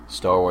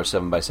Star Wars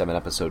 7x7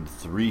 episode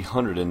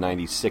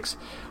 396.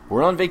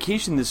 We're on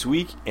vacation this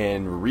week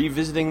and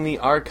revisiting the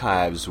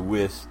archives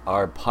with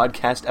our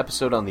podcast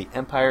episode on The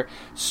Empire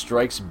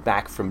Strikes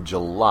Back from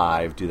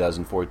July of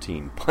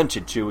 2014. Punch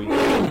it,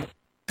 Chewie.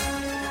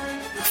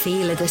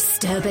 Feel a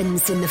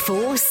disturbance in the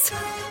Force?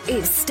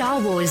 It's Star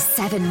Wars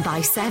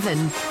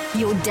 7x7,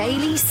 your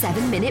daily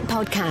 7-minute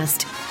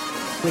podcast.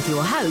 With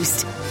your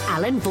host,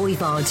 Alan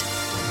Voivod.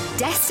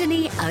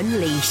 Destiny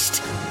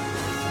Unleashed.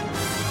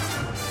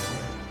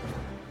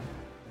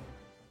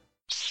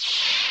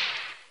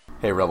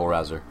 Hey, Rebel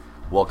Rouser.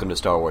 Welcome to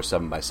Star Wars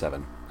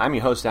 7x7. I'm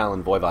your host,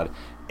 Alan Voivod,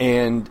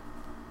 and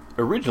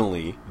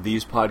originally,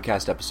 these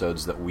podcast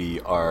episodes that we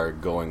are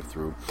going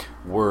through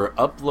were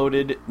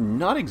uploaded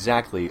not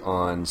exactly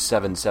on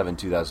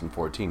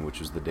 7/7/2014, which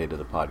was the date of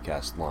the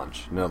podcast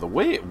launch. Now, the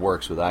way it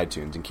works with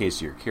iTunes, in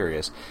case you're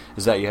curious,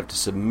 is that you have to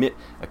submit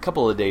a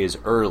couple of days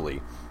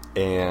early,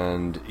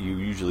 and you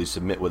usually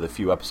submit with a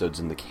few episodes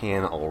in the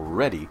can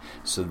already,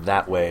 so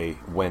that way,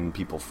 when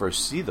people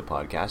first see the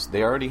podcast,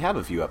 they already have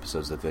a few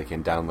episodes that they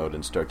can download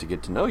and start to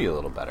get to know you a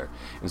little better,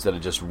 instead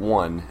of just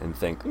one and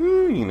think,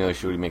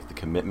 should we make the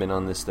commitment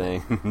on this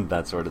thing,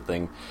 that sort of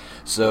thing.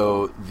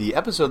 So, the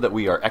episode that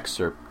we are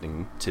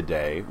excerpting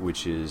today,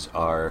 which is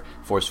our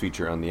Force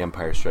feature on The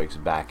Empire Strikes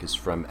Back, is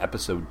from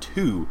episode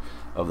 2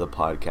 of the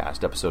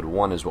podcast. Episode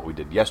 1 is what we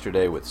did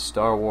yesterday with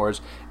Star Wars,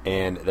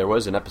 and there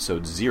was an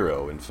episode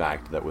 0, in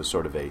fact, that was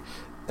sort of an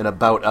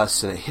about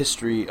us and a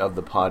history of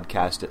the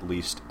podcast, at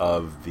least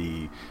of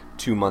the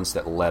 2 months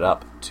that led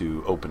up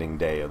to opening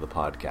day of the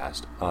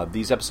podcast.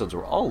 These episodes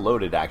were all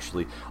loaded,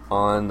 actually,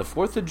 on the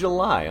 4th of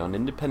July, on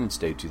Independence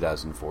Day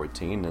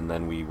 2014, and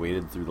then we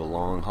waited through the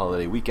long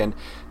holiday weekend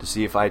to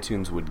see if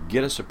iTunes would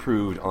get us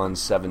approved on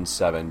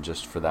 7/7,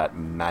 just for that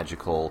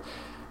magical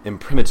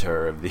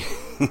imprimatur of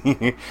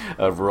the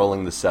of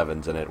rolling the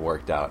sevens, and it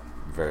worked out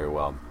very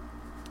well.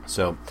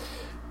 So,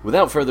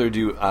 without further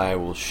ado, I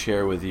will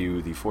share with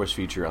you the Force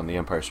feature on The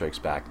Empire Strikes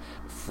Back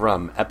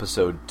from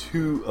episode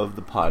 2 of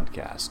the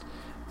podcast.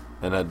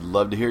 And I'd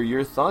love to hear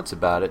your thoughts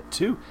about it,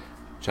 too.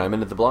 Chime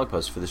in at the blog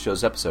post for the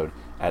show's episode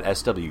at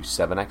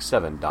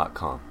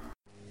sw7x7.com.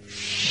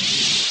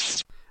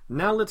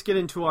 Now let's get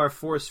into our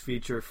Force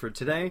feature for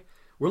today.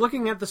 We're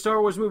looking at the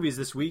Star Wars movies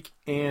this week,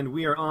 and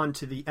we are on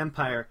to The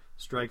Empire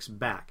Strikes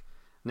Back.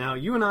 Now,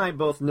 you and I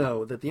both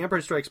know that The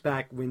Empire Strikes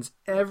Back wins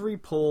every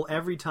poll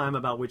every time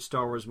about which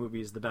Star Wars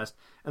movie is the best,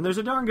 and there's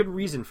a darn good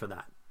reason for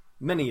that.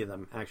 Many of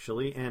them,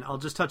 actually, and I'll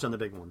just touch on the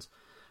big ones.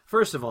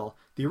 First of all,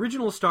 the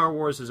original Star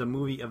Wars is a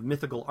movie of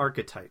mythical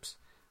archetypes.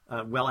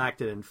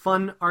 Well-acted and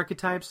fun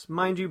archetypes,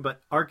 mind you,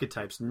 but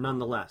archetypes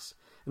nonetheless.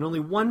 And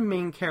only one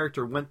main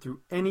character went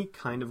through any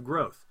kind of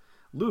growth.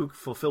 Luke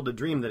fulfilled a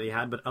dream that he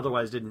had, but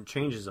otherwise didn't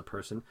change as a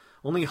person.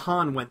 Only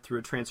Han went through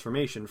a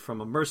transformation from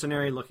a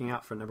mercenary looking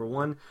out for number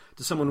one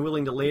to someone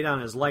willing to lay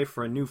down his life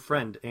for a new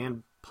friend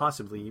and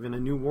possibly even a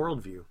new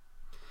worldview.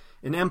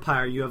 In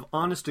Empire, you have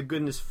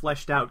honest-to-goodness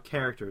fleshed-out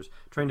characters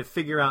trying to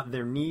figure out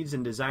their needs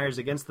and desires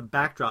against the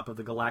backdrop of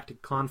the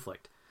galactic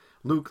conflict.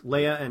 Luke,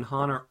 Leia, and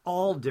Han are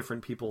all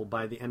different people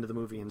by the end of the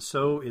movie, and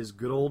so is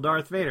good old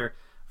Darth Vader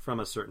from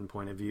a certain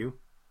point of view.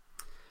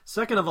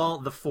 Second of all,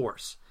 the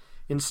Force.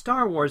 In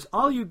Star Wars,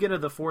 all you get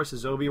of the Force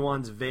is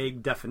Obi-Wan's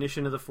vague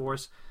definition of the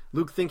Force,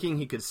 Luke thinking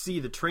he could see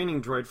the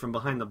training droid from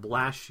behind the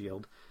blast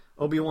shield,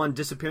 Obi-Wan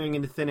disappearing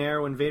into thin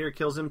air when Vader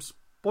kills him.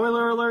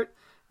 Spoiler alert!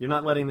 You're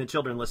not letting the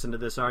children listen to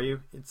this, are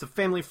you? It's a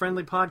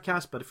family-friendly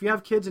podcast, but if you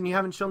have kids and you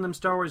haven't shown them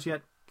Star Wars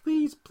yet,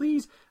 please,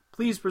 please,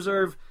 please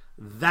preserve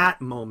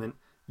that moment.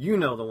 You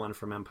know the one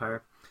from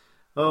Empire.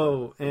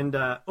 Oh, and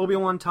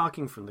Obi-Wan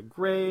talking from the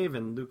grave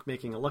and Luke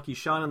making a lucky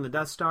shot on the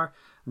Death Star.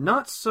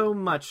 Not so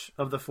much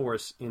of the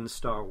Force in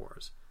Star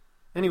Wars.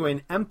 Anyway,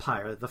 in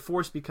Empire, the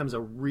Force becomes a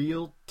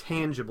real,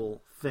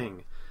 tangible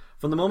thing.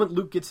 From the moment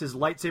Luke gets his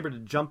lightsaber to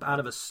jump out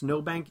of a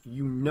snowbank,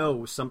 you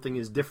know something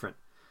is different.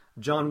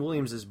 John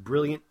Williams'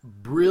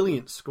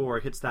 brilliant score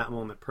hits that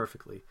moment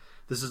perfectly.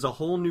 This is a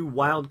whole new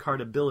wild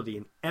card ability,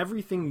 and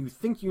everything you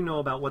think you know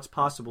about what's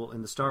possible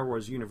in the Star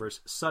Wars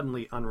universe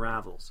suddenly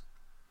unravels.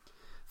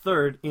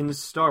 Third, in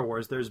Star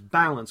Wars, there's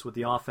balance with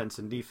the offense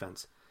and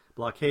defense.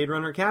 Blockade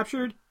runner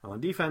captured?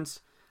 On defense.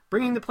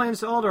 Bringing the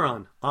plans to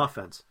Alderaan?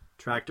 Offense.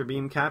 Tractor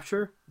beam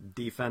capture?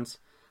 Defense.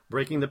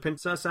 Breaking the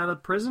princess out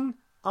of prison?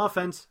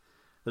 Offense.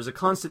 There's a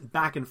constant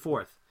back and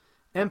forth.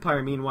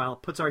 Empire, meanwhile,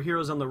 puts our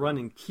heroes on the run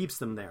and keeps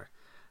them there.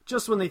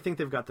 Just when they think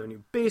they've got their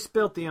new base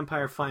built, the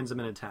Empire finds them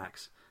and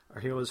attacks.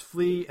 Our heroes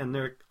flee, and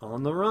they're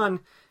on the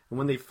run. And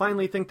when they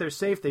finally think they're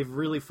safe, they've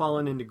really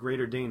fallen into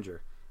greater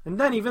danger. And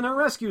then even a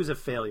rescue is a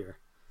failure.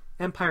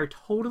 Empire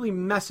totally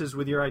messes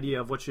with your idea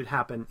of what should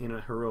happen in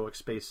a heroic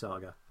space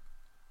saga.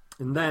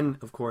 And then,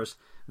 of course,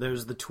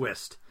 there's the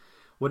twist.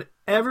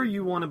 Whatever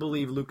you want to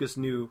believe Lucas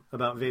knew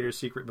about Vader's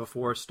secret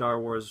before Star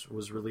Wars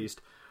was released,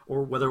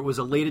 or whether it was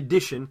a late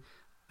addition,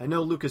 I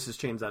know Lucas has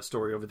changed that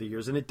story over the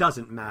years, and it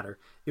doesn't matter.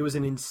 It was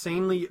an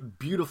insanely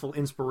beautiful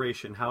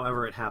inspiration,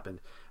 however it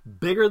happened.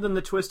 Bigger than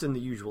the twist in The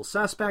Usual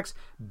Suspects,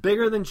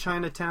 bigger than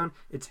Chinatown.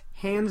 It's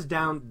hands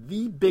down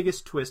the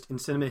biggest twist in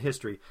cinema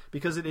history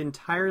because it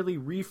entirely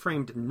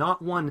reframed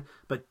not one,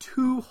 but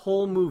two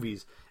whole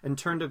movies and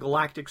turned a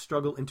galactic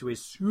struggle into a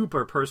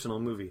super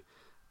personal movie.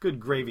 Good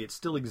gravy, it's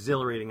still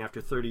exhilarating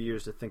after 30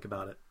 years to think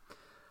about it.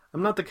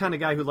 I'm not the kind of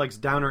guy who likes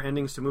downer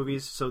endings to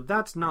movies, so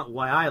that's not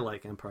why I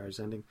like Empire's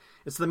ending.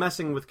 It's the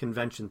messing with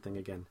convention thing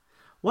again.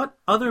 What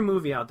other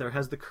movie out there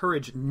has the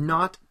courage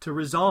not to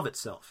resolve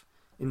itself?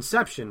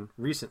 Inception,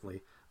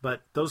 recently,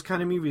 but those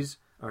kind of movies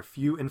are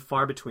few and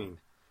far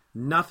between.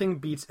 Nothing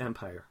beats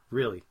Empire.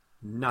 Really,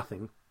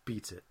 nothing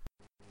beats it.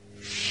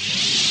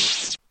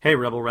 Hey,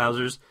 Rebel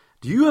Rousers.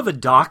 Do you have a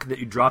dock that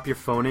you drop your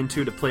phone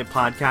into to play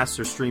podcasts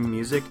or stream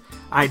music?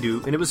 I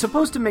do, and it was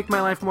supposed to make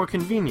my life more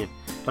convenient,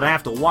 but I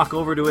have to walk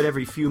over to it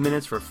every few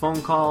minutes for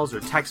phone calls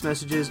or text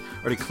messages,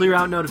 or to clear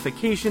out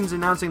notifications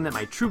announcing that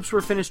my troops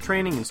were finished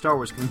training in Star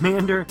Wars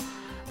Commander.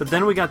 But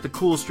then we got the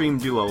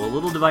CoolStream Duo, a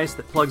little device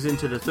that plugs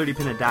into the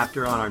 30-pin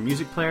adapter on our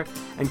music player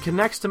and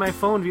connects to my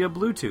phone via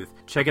Bluetooth.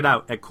 Check it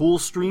out at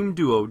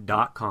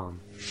CoolStreamDuo.com.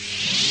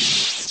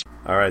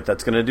 All right,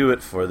 that's going to do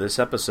it for this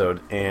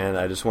episode, and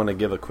I just want to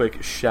give a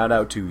quick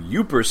shout-out to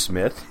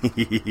Youpersmith.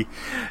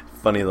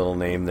 Funny little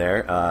name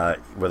there.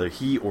 Whether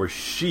he or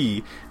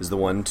she is the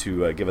one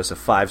to give us a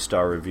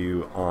 5-star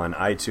review on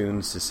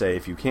iTunes to say,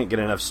 if you can't get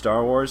enough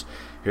Star Wars,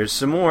 here's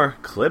some more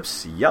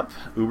clips. Yup,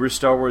 Uber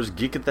Star Wars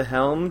Geek at the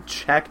Helm,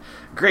 check.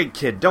 Great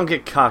kid, don't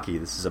get cocky.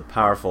 This is a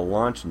powerful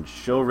launch and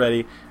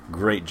show-ready.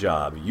 Great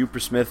job.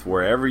 Youpersmith,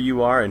 wherever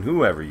you are and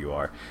whoever you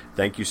are,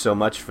 thank you so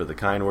much for the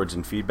kind words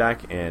and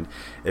feedback. And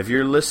if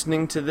you're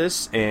listening to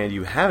this and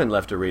you haven't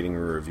left a rating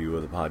or review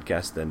of the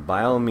podcast, then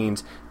by all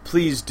means,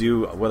 please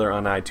do, whether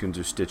on iTunes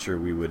or Stitcher.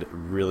 We would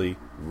really,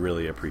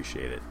 really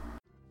appreciate it.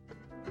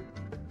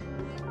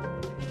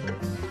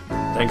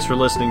 Thanks for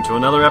listening to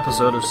another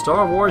episode of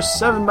Star Wars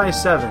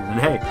 7x7. And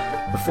hey,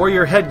 before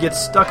your head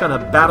gets stuck on a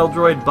battle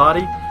droid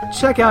body,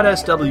 check out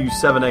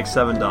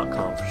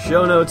SW7x7.com for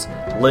show notes,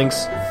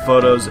 links,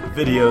 photos,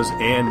 videos,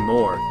 and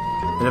more.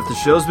 And if the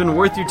show's been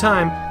worth your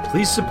time,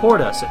 please support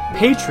us at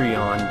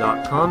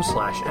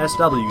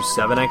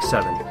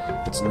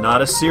patreon.com/SW7x7. It's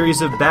not a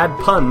series of bad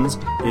puns,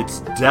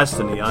 it's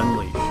Destiny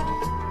Unleashed.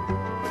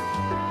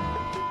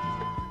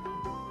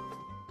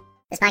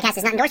 This podcast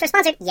is not endorsed or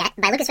sponsored yet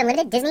by Lucasfilm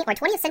Limited, Disney, or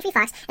 20th Century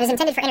Fox, and is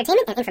intended for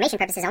entertainment and information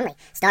purposes only.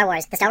 Star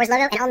Wars, the Star Wars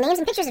logo, and all names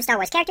and pictures of Star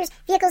Wars characters,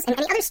 vehicles, and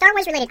any other Star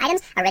Wars-related items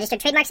are registered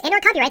trademarks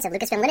and/or copyrights of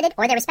Lucasfilm Limited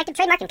or their respective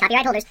trademark and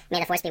copyright holders. May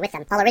the Force be with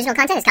them. All original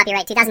content is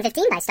copyright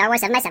 2015 by Star Wars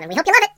 7x7. We hope you love it!